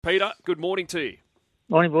Peter, good morning to you.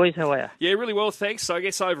 Morning, boys. How are you? Yeah, really well, thanks. So I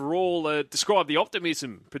guess overall, describe the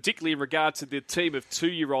optimism, particularly in regard to the team of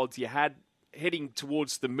 2-year-olds you had heading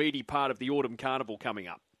towards the meaty part of the Autumn Carnival coming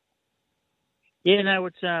up. Yeah, no,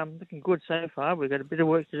 it's looking good so far. We've got a bit of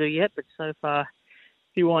work to do yet, but so far, a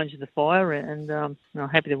few irons in the fire, and I'm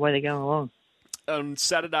happy the way they're going along. On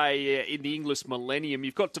Saturday in the Inglis Millennium,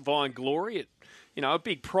 you've got Divine Glory at a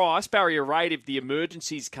big price, barrier rate if the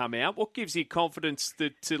emergencies come out. What gives you confidence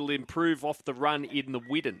that it'll improve off the run in the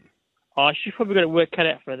Widden? Oh, she's probably got a work cut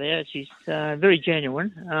out for her there. She's very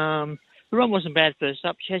genuine. The run wasn't bad first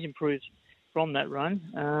up. She has improved from that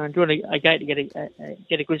run. Doing a gate to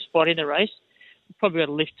get a good spot in the race. Probably got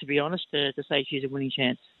a lift, to be honest, to say she's a winning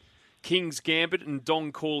chance. King's Gambit and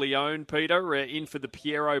Don Corleone, Peter, in for the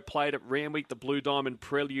Piero Plate at Randwick, the Blue Diamond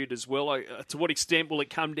Prelude as well. To what extent will it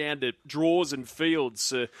come down to draws and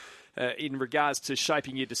fields in regards to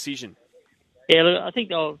shaping your decision? Yeah, look, I think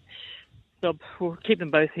we'll keep them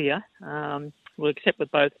both here. We'll accept with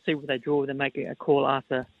both, see what they draw, then make a call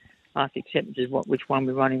after acceptance is which one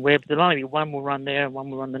we're running where. But there'll only be one will run there and one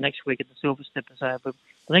will run the next week at the Silver Stepper. So but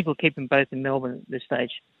I think we'll keep them both in Melbourne at this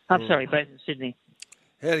stage. I'm sorry, both in Sydney.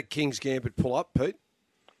 How did King's Gambit pull up, Pete?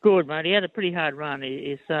 Good, mate. He had a pretty hard run.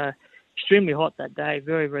 He's extremely hot that day,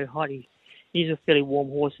 very, very hot. He's a fairly warm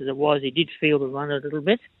horse as it was. He did feel the run a little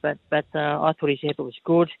bit, but I thought his effort was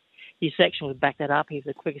good. His section was back that up. He was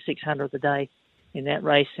the quickest 600 of the day in that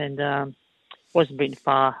race and wasn't beaten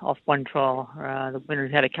far off one trial. The winner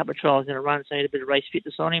had a couple of trials in a run, so he had a bit of race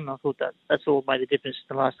fitness on him. I thought that's all made the difference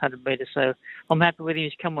in the last 100 metres. So I'm happy with him.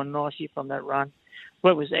 He's come on nicely from that run.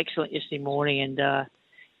 Work was excellent yesterday morning and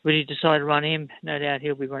really decided to run him. No doubt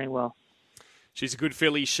he'll be running well. She's a good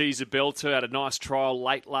filly. She's a belter. Had a nice trial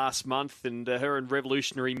late last month, and her and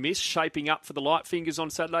Revolutionary Miss shaping up for the Light Fingers on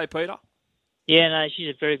Saturday, Peter? Yeah, no, she's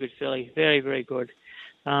a very good filly. Very, very good.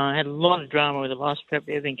 Had a lot of drama with the last prep.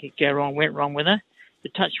 Everything could go wrong, went wrong with her. The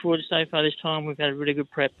touch wood so far this time, we've had a really good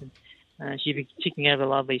prep, and she's been ticking over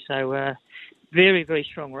lovely. So, very, very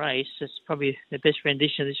strong race. It's probably the best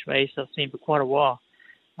rendition of this race I've seen for quite a while.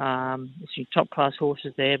 There's some top-class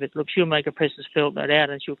horses there, but look, she'll make her presence felt, no doubt,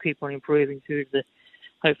 and she'll keep on improving through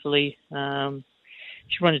hopefully,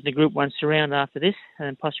 she runs in the Group 1 Surround after this,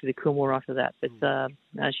 and possibly the Coolmore after that. But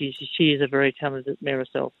she is a very talented mare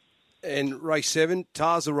herself. And race 7,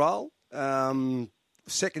 Tarzaral,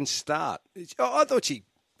 second start. I thought I thought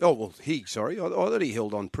he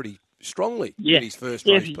held on pretty strongly in his first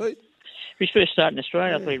race, Pete. His first start in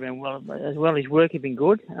Australia, I thought he ran well as well. His work had been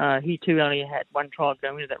good. He too only had one trial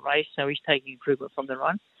going into that race, so he's taking improvement from the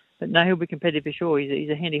run. But no, he'll be competitive for sure. He's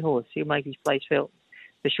a handy horse. He'll make his place felt.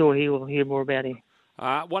 For sure, he'll hear more about him.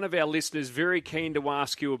 One of our listeners very keen to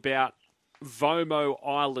ask you about Vomo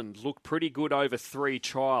Island. Looked pretty good over 3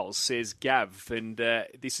 trials, says Gav, and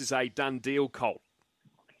this is a done deal colt.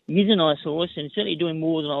 He's a nice horse and certainly doing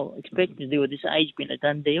more than I expected to do at this age, being a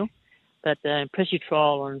done deal. But impressive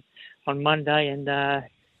trial on Monday, and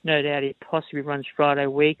no doubt he possibly runs Friday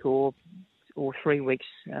week or 3 weeks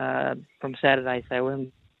from Saturday. So we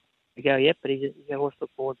haven't to go yet, but he's a horse to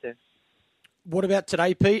look forward to. What about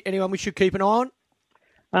today, Pete? Anyone we should keep an eye on?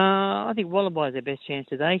 I think Wallaby is their best chance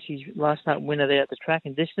today. She's last night winner there at the track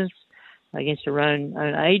and distance against her own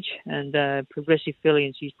age, and progressive filly,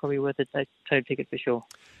 and she's probably worth a tote ticket for sure.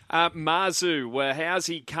 Marzu, how's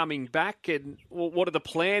he coming back, and what are the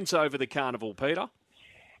plans over the carnival, Peter?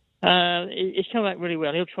 He's come back really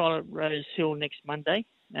well. He'll trial at Rose Hill next Monday.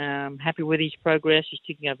 Happy with his progress. He's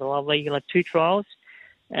ticking over lovely. He'll have 2 trials,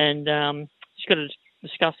 and just got to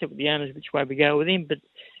discuss it with the owners which way we go with him, but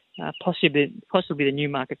possibly the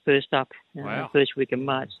Newmarket first up, first week of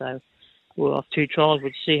March. So we'll have 2 trials.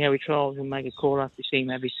 We'll see how he trials and make a call after we see him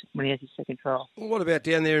maybe when he has his second trial. Well, what about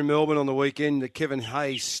down there in Melbourne on the weekend, the Kevin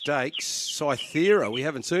Hayes Stakes? Cythera, we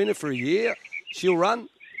haven't seen her for a year. She'll run?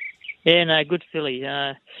 Yeah, no, good filly.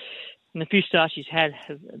 And the few starts she's had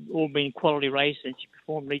have all been quality races, and she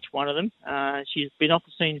performed each one of them. She's been off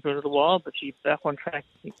the scene for a little while, but she's back on track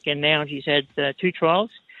again now. She's had 2 trials.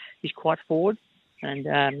 She's quite forward, and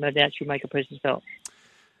no doubt she'll make a presence felt.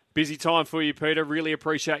 Busy time for you, Peter. Really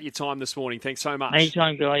appreciate your time this morning. Thanks so much.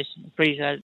 Anytime, guys. Appreciate it.